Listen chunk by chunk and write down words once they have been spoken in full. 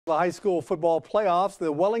The high school football playoffs,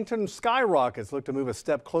 the Wellington Skyrockets look to move a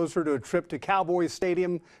step closer to a trip to Cowboys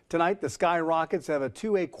Stadium tonight. The Skyrockets have a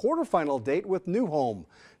 2A quarterfinal date with new home.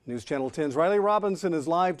 News Channel 10's Riley Robinson is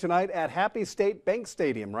live tonight at Happy State Bank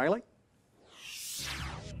Stadium. Riley?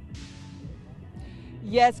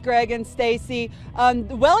 Yes, Greg and Stacy.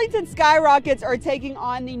 The Wellington Skyrockets are taking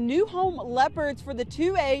on the New Home Leopards for the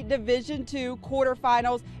 2A Division II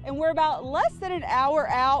quarterfinals, and we're about less than an hour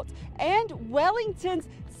out, and Wellington's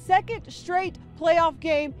second straight playoff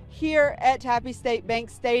game here at Happy State Bank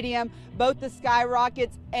Stadium. Both the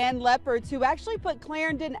Skyrockets and Leopards, who actually put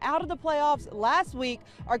Clarendon out of the playoffs last week,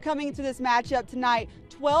 are coming into this matchup tonight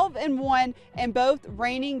 12-1 and both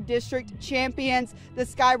reigning district champions. The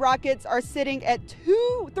Skyrockets are sitting at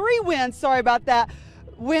three wins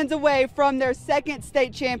away from their second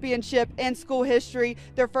state championship in school history,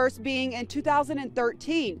 their first being in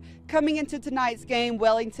 2013. Coming into tonight's game,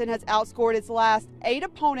 Wellington has outscored its last 8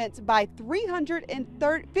 opponents by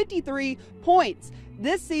 353 points.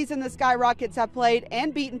 This season, the Skyrockets have played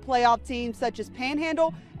and beaten playoff teams such as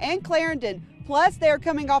Panhandle and Clarendon. Plus, they are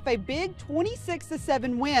coming off a big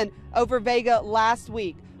 26-7 win over Vega last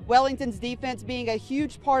week. Wellington's defense being a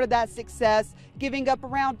huge part of that success, giving up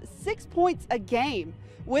around 6 points a game.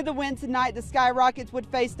 With a win tonight, the Skyrockets would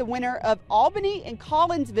face the winner of Albany and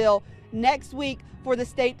Collinsville next week for the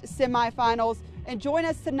state semifinals. And join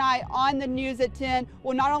us tonight on the News at 10.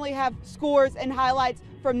 We'll not only have scores and highlights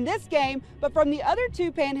from this game, but from the other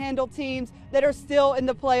two Panhandle teams that are still in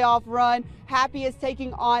the playoff run. Happy is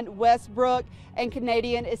taking on Westbrook, and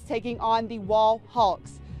Canadian is taking on the Wall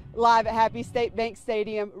Hawks. Live at Happy State Bank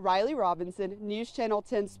Stadium, Riley Robinson, News Channel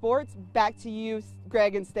 10 Sports. Back to you,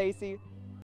 Greg and Stacy.